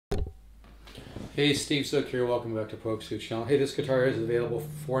Hey, Steve Zook here. Welcome back to Zook's channel. Hey, this guitar is available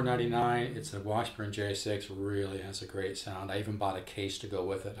for $4.99. It's a Washburn J6. Really has a great sound. I even bought a case to go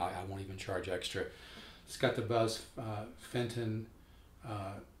with it. I won't even charge extra. It's got the Buzz Fenton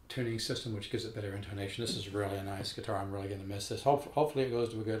tuning system, which gives it better intonation. This is really a nice guitar. I'm really going to miss this. Hopefully it goes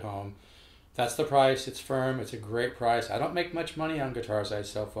to a good home. That's the price. It's firm. It's a great price. I don't make much money on guitars I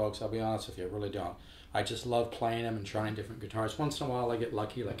sell, folks. I'll be honest with you. I really don't. I just love playing them and trying different guitars. Once in a while I get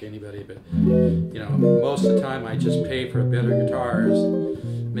lucky like anybody, but you know, most of the time I just pay for better guitars,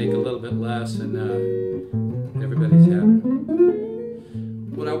 make a little bit less, and everybody's happy.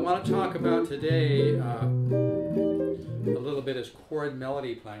 What I want to talk about today a little bit is chord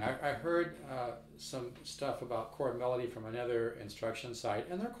melody playing. I heard some stuff about chord melody from another instruction site,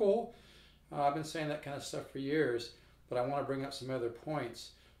 and they're cool. I've been saying that kind of stuff for years, but I want to bring up some other points.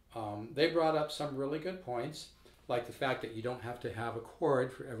 They brought up some really good points, like the fact that you don't have to have a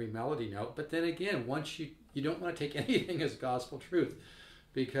chord for every melody note. But then again, once you don't want to take anything as gospel truth,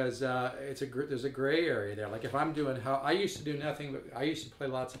 because there's a gray area there. Like if I'm doing I used to do nothing, but I used to play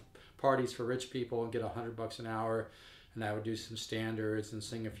lots of parties for rich people and get $100 an hour, and I would do some standards and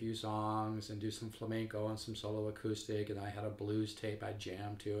sing a few songs and do some flamenco and some solo acoustic, and I had a blues tape I'd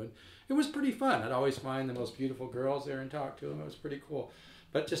jam to, and it was pretty fun. I'd always find the most beautiful girls there and talk to them. It was pretty cool.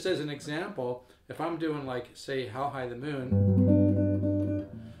 But just as an example, if I'm doing like, say, How High the Moon,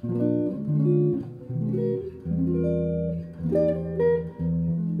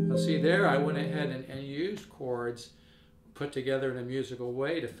 now see there, I went ahead and used chords put together in a musical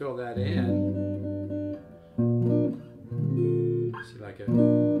way to fill that in. See, like I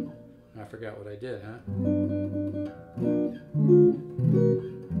forgot what I did, huh?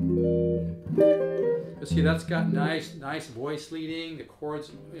 But see, that's got nice voice leading. The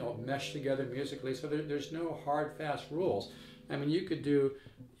chords, mesh together musically. So there's no hard, fast rules. I mean, you could do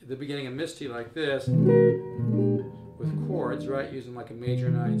the beginning of Misty like this with chords, right? Using like a major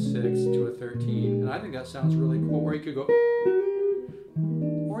 9/6 to a 13, and I think that sounds really cool. Or you could go,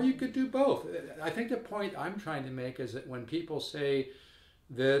 or you could do both. I think the point I'm trying to make is that when people say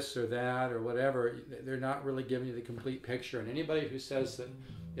this or that or whatever, they're not really giving you the complete picture. And anybody who says that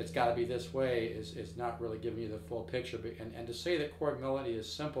it's got to be this way is not really giving you the full picture. And to say that chord melody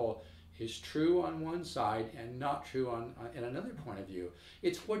is simple is true on one side and not true in another point of view.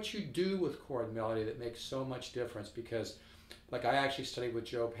 It's what you do with chord melody that makes so much difference, because like I actually studied with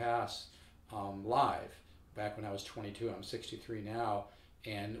Joe Pass live back when I was 22. I'm 63 now.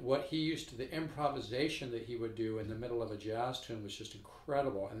 And what he used to, the improvisation that he would do in the middle of a jazz tune was just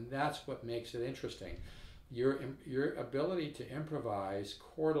incredible. And that's what makes it interesting. Your ability to improvise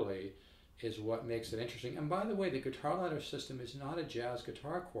chordally is what makes it interesting. And by the way, the guitar ladder system is not a jazz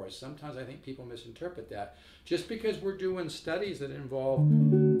guitar course. Sometimes I think people misinterpret that. Just because we're doing studies that involve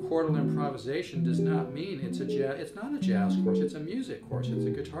chordal improvisation does not mean it's not a jazz course. It's a music course. It's a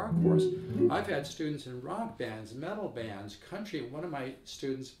guitar course. I've had students in rock bands, metal bands, country. One of my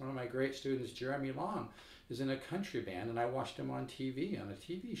great students, Jeremy Long, is in a country band, and I watched him on TV, on a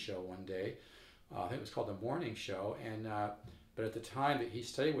TV show one day. I think it was called The Morning Show, and but at the time that he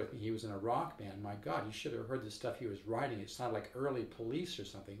studied with me, he was in a rock band. My God, you should have heard the stuff he was writing. It sounded like early Police or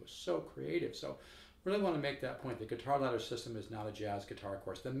something. It was so creative. So really want to make that point. The guitar ladder system is not a jazz guitar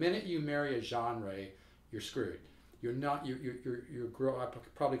course. The minute you marry a genre, you're screwed. You're not, I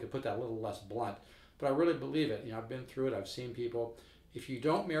probably could put that a little less blunt, but I really believe it. I've been through it. I've seen people. If you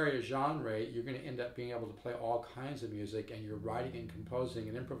don't marry a genre, you're going to end up being able to play all kinds of music, and your writing and composing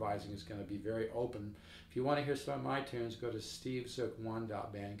and improvising is going to be very open. If you want to hear some of my tunes, go to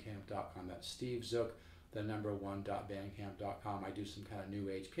stevezook1.bandcamp.com. That's stevezook1.bandcamp.com. I do some kind of new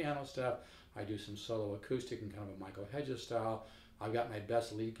age piano stuff. I do some solo acoustic and kind of a Michael Hedges style. I've got my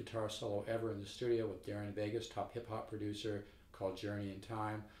best lead guitar solo ever in the studio with Darren Vegas, top hip hop producer, called Journey in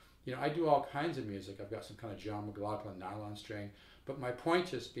Time. I do all kinds of music. I've got some kind of John McLaughlin nylon string. But my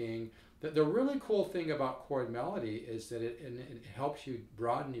point just being that the really cool thing about chord melody is that it helps you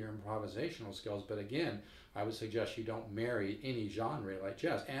broaden your improvisational skills. But again, I would suggest you don't marry any genre like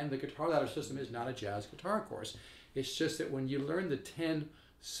jazz. And the guitar ladder system is not a jazz guitar course. It's just that when you learn the 10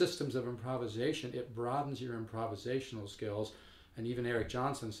 systems of improvisation, it broadens your improvisational skills. And even Eric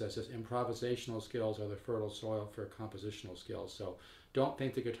Johnson says this: improvisational skills are the fertile soil for compositional skills. So don't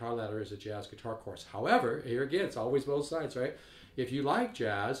think the guitar ladder is a jazz guitar course. However, here again, it's always both sides, right? If you like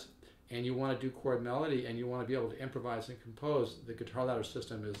jazz and you want to do chord melody and you want to be able to improvise and compose, the guitar ladder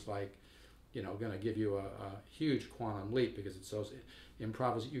system is like, going to give you a huge quantum leap, because it's those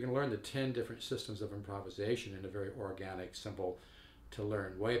you can learn the 10 different systems of improvisation in a very organic, simple to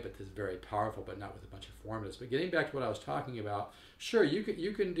learn way, but it's very powerful, but not with a bunch of formulas. But getting back to what I was talking about, sure, you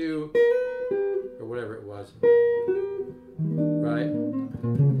can do or whatever it was, right?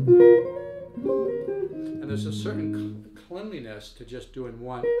 And there's a certain cleanliness to just doing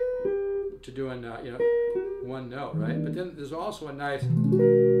one note, right? But then there's also a nice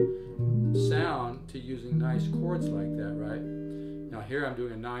sound to using nice chords like that, right? Now here I'm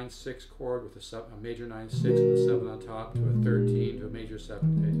doing a 9-6 chord with a major 9-6 with a 7 on top to a 13 to a major 7.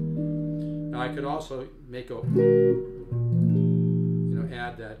 Okay? Now I could also make a,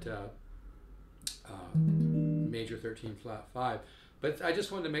 add that major 13 flat 5. But I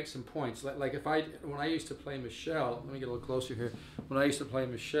just wanted to make some points. Like when I used to play Michelle, let me get a little closer here. When I used to play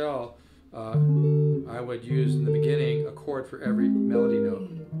Michelle, I would use in the beginning a chord for every melody note.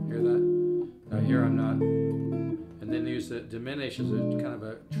 Hear that? Now here I'm not. And then use the diminish as a kind of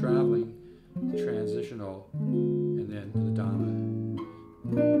a traveling transitional, and then the dominant.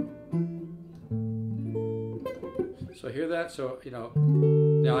 So hear that? So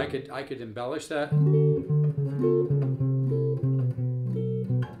now I could embellish that.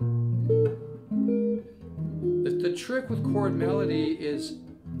 The trick with chord melody is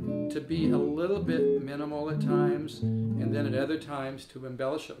to be a little bit minimal at times, and then at other times to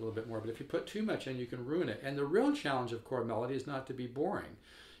embellish it a little bit more. But if you put too much in, you can ruin it. And the real challenge of chord melody is not to be boring.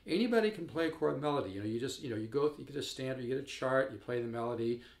 Anybody can play chord melody. You get a standard, you get a chart, you play the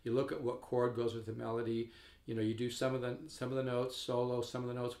melody, you look at what chord goes with the melody. You do some of the notes solo, some of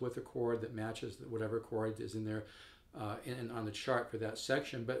the notes with a chord that matches whatever chord is in there on the chart for that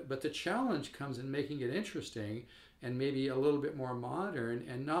section. But the challenge comes in making it interesting and maybe a little bit more modern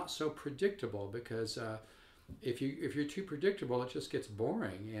and not so predictable, because if you're too predictable, it just gets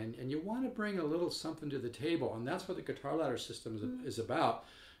boring, and you want to bring a little something to the table. And that's what the guitar ladder system is about,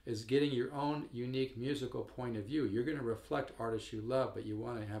 is getting your own unique musical point of view. You're going to reflect artists you love, but you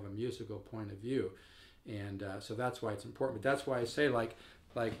want to have a musical point of view. And so that's why it's important. But that's why I say, like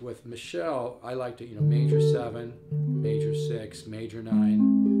with Michelle, I like to, major 7, major 6, major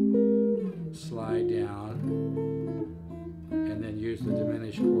 9, slide down, and then use the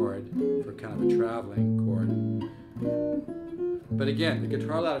diminished chord for kind of a traveling chord. But again, the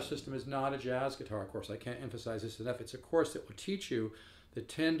guitar ladder system is not a jazz guitar course. I can't emphasize this enough. It's a course that will teach you the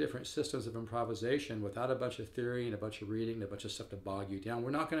 10 different systems of improvisation without a bunch of theory and a bunch of reading and a bunch of stuff to bog you down.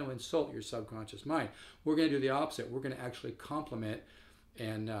 We're not going to insult your subconscious mind. We're going to do the opposite. We're going to actually compliment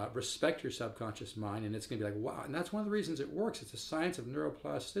and respect your subconscious mind, and it's going to be like, wow. And that's one of the reasons it works. It's a science of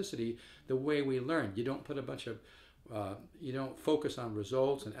neuroplasticity, the way we learn. You don't put a bunch of you don't focus on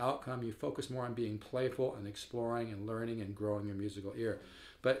results and outcome. You focus more on being playful and exploring and learning and growing your musical ear.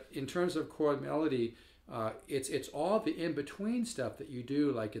 But in terms of chord melody, it's all the in-between stuff that you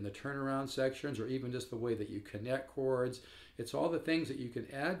do, like in the turnaround sections, or even just the way that you connect chords. It's all the things that you can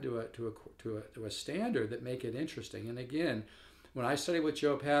add to a standard that make it interesting. And again, when I studied with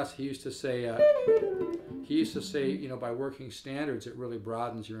Joe Pass, he used to say, by working standards, it really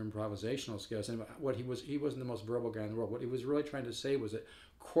broadens your improvisational skills. And what he wasn't the most verbal guy in the world. What he was really trying to say was that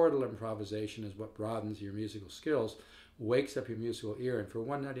chordal improvisation is what broadens your musical skills, wakes up your musical ear. And for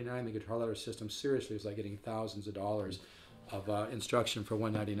 $199, the guitar ladder system seriously is like getting thousands of dollars of instruction for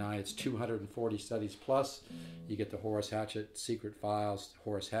 $199. It's 240 studies plus. You get the Horace Hatchett secret files.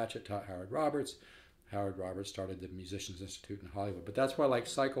 Horace Hatchett taught Howard Roberts. Howard Roberts started the Musicians Institute in Hollywood. But that's why, like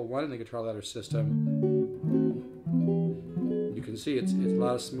cycle 1 in the guitar ladder system, you can see it's a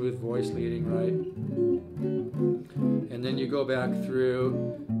lot of smooth voice leading, right? And then you go back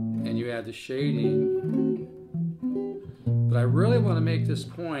through and you add the shading. But I really want to make this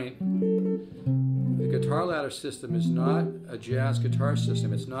point. The guitar ladder system is not a jazz guitar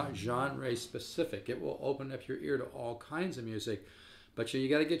system. It's not genre specific. It will open up your ear to all kinds of music. But you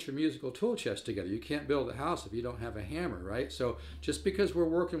got to get your musical tool chest together. You can't build a house if you don't have a hammer, right? So just because we're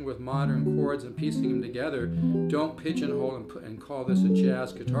working with modern chords and piecing them together, don't pigeonhole and call this a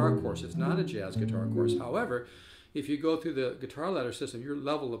jazz guitar course. It's not a jazz guitar course. However, if you go through the guitar ladder system, your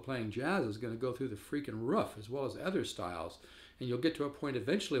level of playing jazz is going to go through the freaking roof, as well as other styles. And you'll get to a point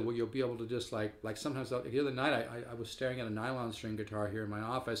eventually where you'll be able to just like sometimes the other night I was staring at a nylon string guitar here in my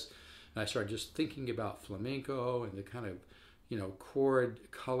office, and I started just thinking about flamenco and the kind of chord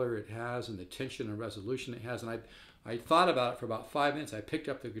color it has and the tension and resolution it has. And I thought about it for about 5 minutes. I picked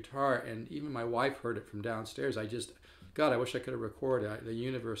up the guitar, and even my wife heard it from downstairs. I wish I could have recorded. The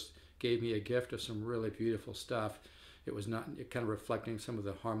universe gave me a gift of some really beautiful stuff. It was not kind of reflecting some of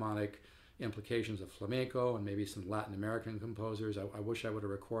the harmonic implications of flamenco and maybe some Latin American composers. I wish I would have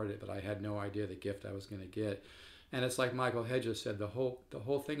recorded it, but I had no idea the gift I was going to get. And it's like Michael Hedges said, the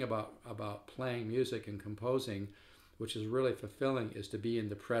whole thing about playing music and composing, which is really fulfilling, is to be in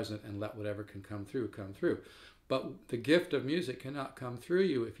the present and let whatever can come through. But the gift of music cannot come through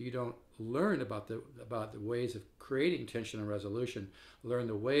you if you don't learn about the ways of creating tension and resolution, learn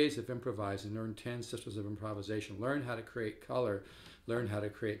the ways of improvising, learn 10 systems of improvisation, learn how to create color, learn how to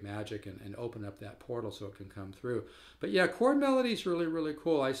create magic, and open up that portal so it can come through. But yeah, chord melody is really, really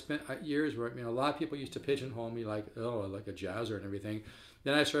cool. I spent years where, a lot of people used to pigeonhole me like, oh, like a jazzer and everything.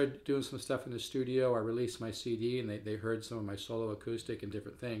 Then I started doing some stuff in the studio. I released my CD, and they heard some of my solo acoustic and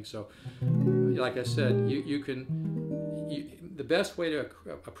different things. So like I said, the best way to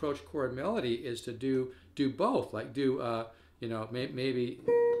approach chord melody is to do both. Like maybe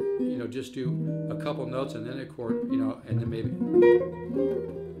just do a couple notes and then a chord, and then maybe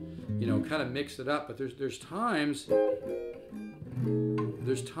kind of mix it up. But there's times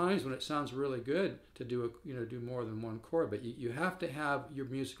when it sounds really good to do do more than one chord. But you have to have your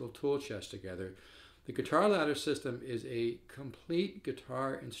musical tool chest together. The guitar ladder system is a complete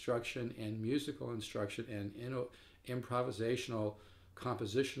guitar instruction and musical instruction and improvisational,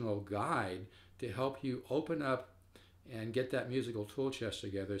 compositional guide to help you open up and get that musical tool chest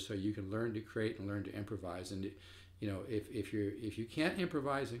together so you can learn to create and learn to improvise. And if you can't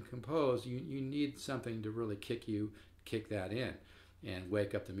improvise and compose, you need something to really kick that in and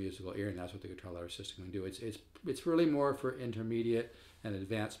wake up the musical ear, and that's what the guitar ladder system can do. It's really more for intermediate and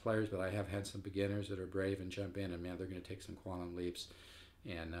advanced players, but I have had some beginners that are brave and jump in, and man, they're going to take some quantum leaps,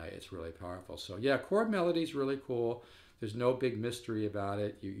 and it's really powerful. So yeah, chord melody is really cool. There's no big mystery about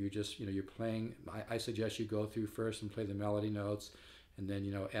it. You just you're playing. I suggest you go through first and play the melody notes, and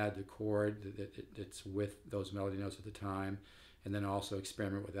then add the chord that's with those melody notes at the time, and then also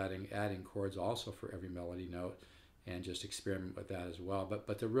experiment with adding chords also for every melody note, and just experiment with that as well.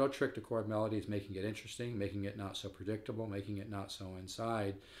 But the real trick to chord melody is making it interesting, making it not so predictable, making it not so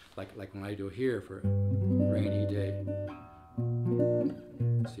inside, like when I do here for Rainy Day.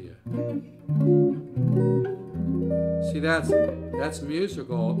 See, that's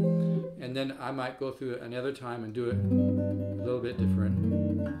musical, and then I might go through it another time and do it a little bit different.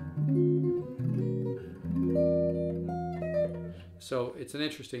 So it's an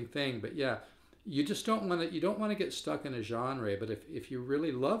interesting thing, but yeah, you just don't want to get stuck in a genre. But if you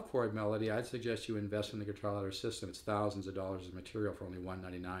really love chord melody, I'd suggest you invest in the guitar ladder system. It's thousands of dollars of material for only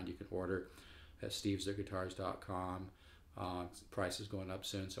 $199. You can order at stevesguitars.com. Price is going up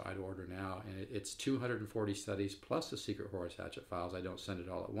soon, so I'd order now. And it's 240 studies plus the secret Horace Hatchet files. I don't send it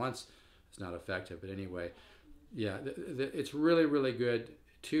all at once. It's not effective. But anyway, yeah, it's really, really good,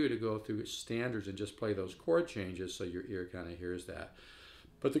 too, to go through standards and just play those chord changes so your ear kind of hears that.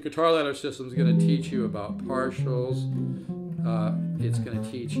 But the guitar ladder system is going to teach you about partials. It's going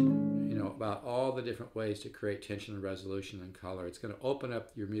to teach about all the different ways to create tension and resolution and color. It's going to open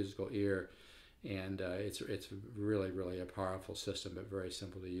up your musical ear, and it's really, really a powerful system, but very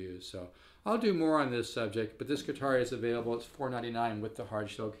simple to use. So I'll do more on this subject, but this guitar is available. It's $499 with the hard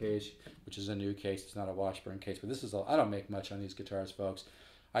shell case, which is a new case. It's not a Washburn case, but this is I don't make much on these guitars, folks.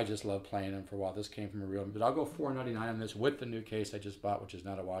 I just love playing them for a while. This came from a real, but I'll go $499 on this with the new case I just bought, which is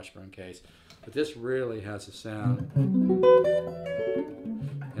not a Washburn case. But this really has a sound.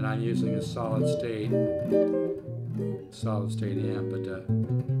 And I'm using a solid state amp, but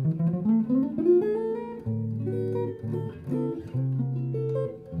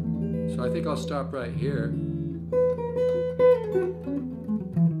so I think I'll stop right here.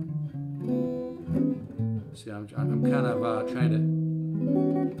 See, I'm kind of trying to.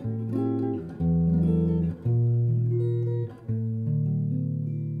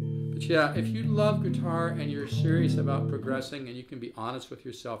 But yeah, if you love guitar and you're serious about progressing, and you can be honest with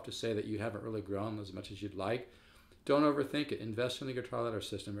yourself to say that you haven't really grown as much as you'd like, don't overthink it. Invest in the guitar ladder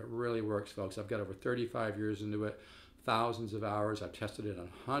system. It really works, folks. I've got over 35 years into it, thousands of hours. I've tested it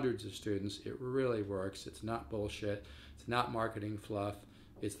on hundreds of students. It really works. It's not bullshit. It's not marketing fluff.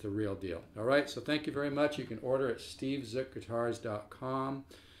 It's the real deal. All right, so thank you very much. You can order at stevesguitars.com.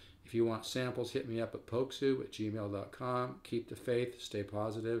 If you want samples, hit me up at pokesoo@gmail.com. Keep the faith. Stay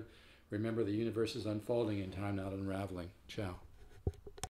positive. Remember, the universe is unfolding in time, not unraveling. Ciao.